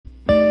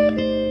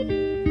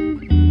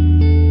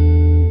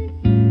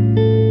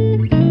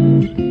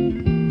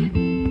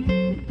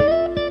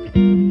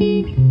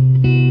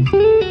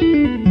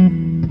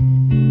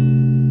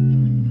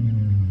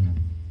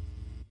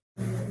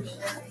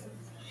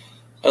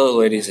Hello,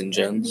 ladies and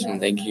gents,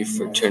 and thank you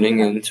for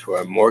tuning in to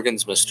our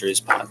Morgan's Mysteries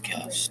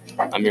podcast.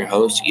 I'm your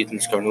host, Ethan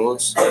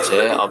Skarnulis, and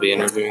today I'll be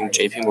interviewing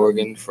JP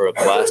Morgan for a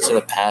Blast to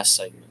the Past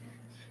segment.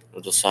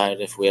 We'll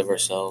decide if we have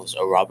ourselves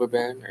a robber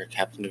baron or a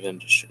captain of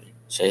industry.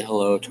 Say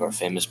hello to our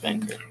famous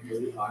banker.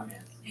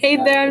 Hey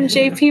there, I'm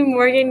JP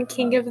Morgan,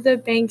 king of the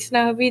banks, and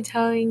I'll be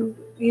telling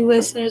you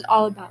listeners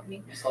all about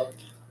me.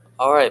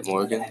 All right,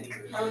 Morgan.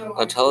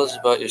 Now tell us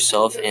about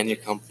yourself and your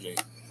company.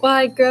 Well,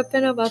 I grew up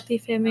in a wealthy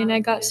family, and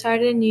I got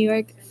started in New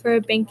York for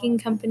a banking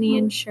company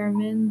in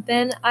Sherman.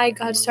 Then I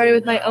got started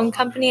with my own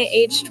company at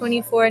age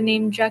 24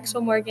 named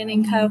Drexel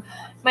Morgan & Co.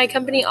 My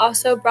company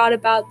also brought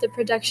about the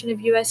production of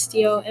U.S.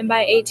 steel, and by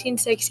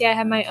 1860 I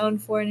had my own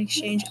foreign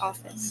exchange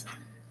office.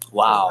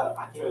 Wow.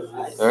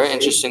 Very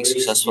interesting,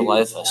 successful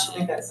life, I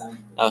see.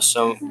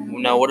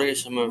 Now, what are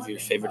some of your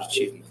favorite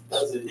achievements?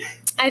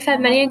 I've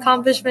had many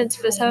accomplishments,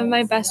 but some of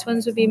my best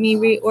ones would be me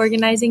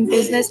reorganizing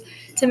business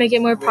to make it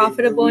more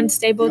profitable and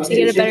stable to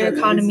get a better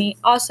economy.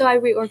 Also, I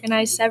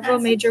reorganized several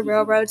major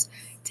railroads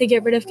to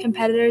get rid of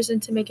competitors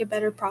and to make a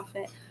better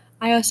profit.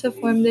 I also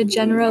formed the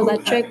General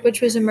Electric,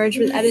 which was a merge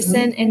with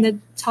Edison and the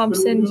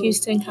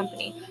Thomson-Houston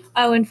Company.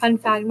 Oh, and fun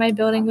fact, my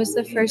building was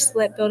the first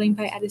lit building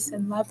by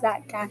Edison. Love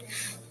that guy.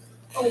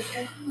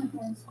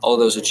 All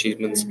those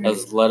achievements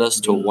have led us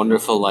to a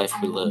wonderful life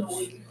we live.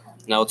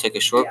 Now we'll take a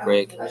short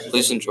break.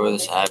 Please enjoy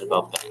this ad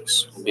about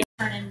banks.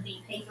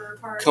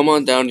 Come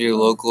on down to your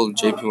local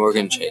JP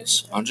Morgan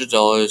Chase.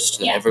 $100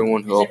 to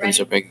everyone who opens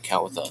their bank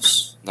account with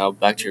us. Now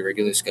back to your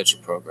regularly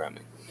scheduled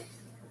programming.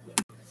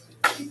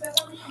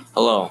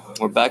 Hello,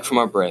 we're back from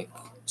our break.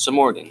 So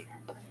Morgan,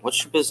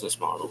 what's your business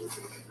model?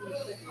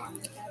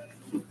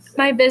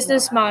 My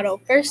business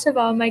model. First of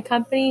all, my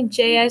company,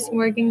 JS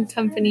Morgan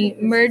Company,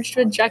 merged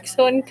with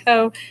Drexel &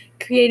 Co.,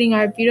 creating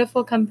our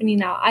beautiful company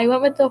now. I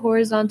went with the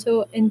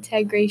horizontal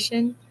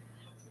integration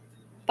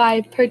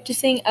by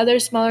purchasing other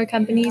smaller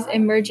companies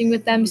and merging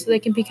with them so they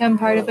can become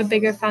part of a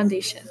bigger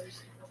foundation.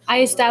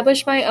 I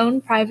established my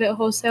own private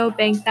wholesale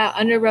bank that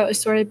underwrote a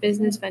sort of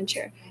business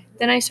venture.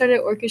 Then I started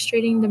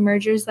orchestrating the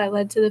mergers that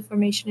led to the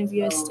formation of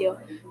U.S. Steel,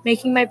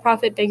 making my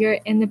profit bigger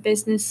and the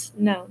business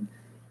known.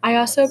 I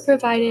also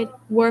provided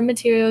war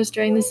materials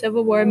during the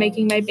Civil War,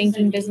 making my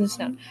banking business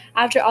known.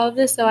 After all of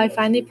this, though, I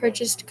finally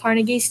purchased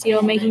Carnegie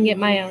Steel, making it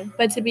my own.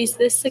 But to be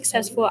this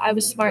successful, I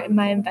was smart in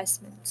my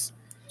investments.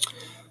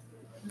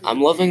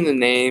 I'm loving the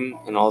name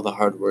and all the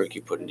hard work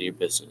you put into your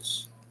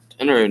business. To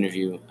end our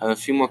interview, I have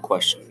a few more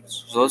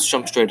questions, so let's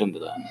jump straight into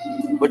that.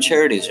 What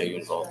charities are you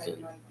involved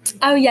in?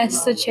 Oh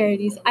yes, the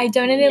charities. I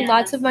donated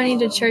lots of money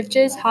to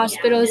churches,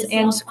 hospitals,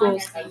 and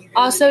schools.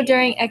 Also,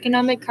 during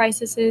economic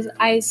crises,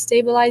 I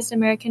stabilized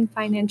American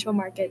financial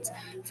markets.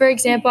 For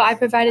example, I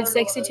provided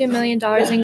 $62 million in